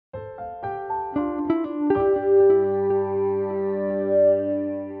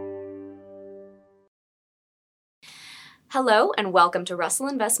Hello and welcome to Russell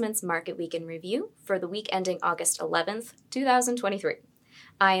Investments Market Week in Review for the week ending August 11th, 2023.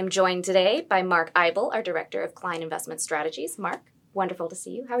 I am joined today by Mark Eibel, our Director of Client Investment Strategies. Mark, wonderful to see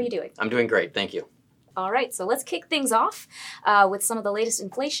you. How are you doing? I'm doing great, thank you. All right, so let's kick things off with some of the latest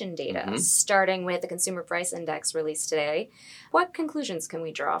inflation data, starting with the Consumer Price Index released today. What conclusions can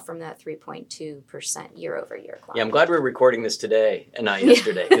we draw from that 3.2% year-over-year climb? Yeah, I'm glad we're recording this today and not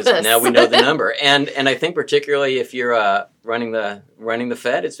yesterday, because now we know the number. And I think particularly if you're running the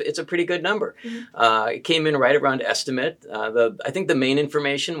Fed, it's a pretty good number. It came in right around estimate. I think the main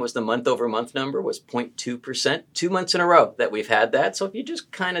information was the month-over-month number was 0.2%, 2 months in a row that we've had that. So if you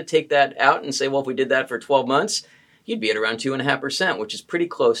just kind of take that out and say, well, if we did that for 12 months, you'd be at around 2.5%, which is pretty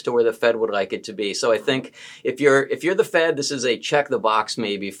close to where the Fed would like it to be. So I think if you're the Fed, this is a check the box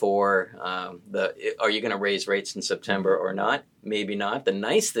maybe for are you going to raise rates in September or not? Maybe not. The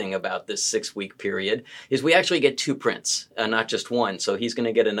nice thing about this 6-week period is we actually get 2 prints, not just one. So he's going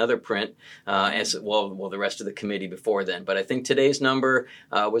to get another print as well the rest of the committee before then. But I think today's number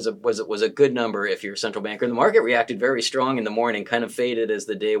was a good number if you're a central banker. The market reacted very strong in the morning, kind of faded as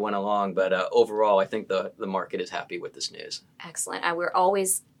the day went along. But overall, I think the market is happy with this news. Excellent. We're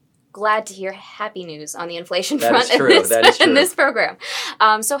always glad to hear happy news on the inflation That front is true. That is true. in this program.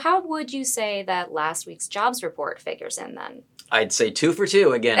 So how would you say that last week's jobs report figures in then? I'd say 2 for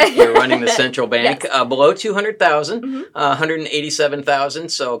 2 again if you're running the central bank. Yes. Below 200,000, 187,000,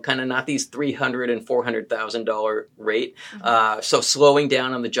 so kind of not these $300,000 and $400,000 rate. So slowing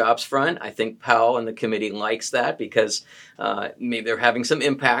down on the jobs front. I think Powell and the committee likes that because maybe they're having some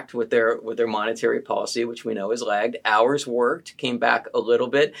impact with their monetary policy, which we know has lagged. Hours worked came back a little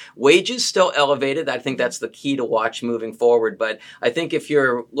bit. Wages still elevated. I think that's the key to watch moving forward. But I think if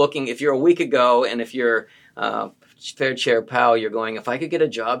you're a week ago and if you're Fed Chair Powell, you're going, if I could get a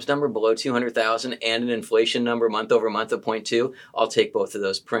jobs number below 200,000 and an inflation number month over month of 0.2, I'll take both of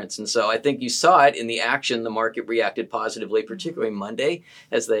those prints. And so I think you saw it in the action. The market reacted positively, particularly Monday,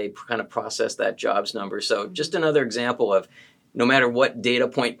 as they kind of processed that jobs number. So just another example of no matter what data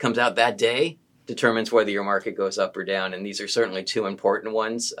point comes out that day, determines whether your market goes up or down. And these are certainly 2 important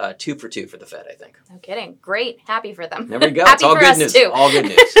ones. 2 for 2 for the Fed, I think. No kidding. Great. Happy for them. There we go. Happy It's all for good us news. too. All good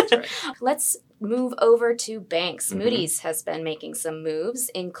news. That's right. Let's move over to banks. Moody's has been making some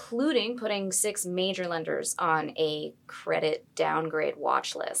moves, including putting 6 major lenders on a credit downgrade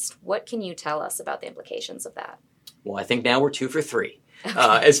watch list. What can you tell us about the implications of that? Well, I think now we're 2 for 3.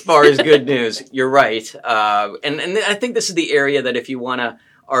 As far as good news, you're right. And I think this is the area that if you want to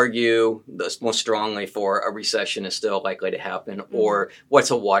argue most strongly for a recession is still likely to happen, or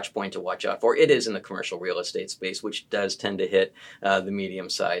what's a watch point to watch out for, it is in the commercial real estate space, which does tend to hit the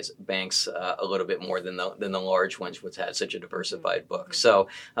medium-sized banks a little bit more than the large ones, which had such a diversified book. So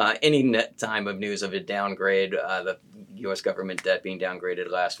any time of news of a downgrade, the U.S. government debt being downgraded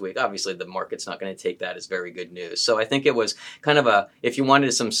last week, obviously the market's not going to take that as very good news. So I think it was kind of if you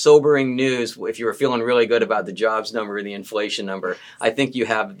wanted some sobering news, if you were feeling really good about the jobs number or the inflation number, I think you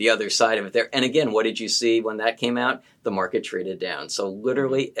have the other side of it there. And again, what did you see when that came out? The market traded down. So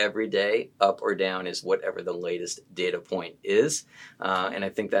literally every day, up or down, is whatever the latest data point is. And I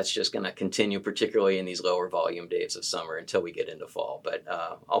think that's just going to continue, particularly in these lower volume days of summer until we get into fall. But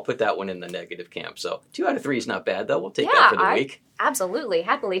I'll put that one in the negative camp. So 2 out of 3 is not bad, though. We'll take that for the week. Absolutely.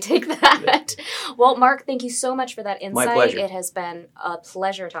 Happily take that. Well, Mark, thank you so much for that insight. My pleasure. It has been a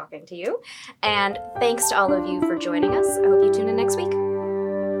pleasure talking to you. And thanks to all of you for joining us. I hope you tune in next week.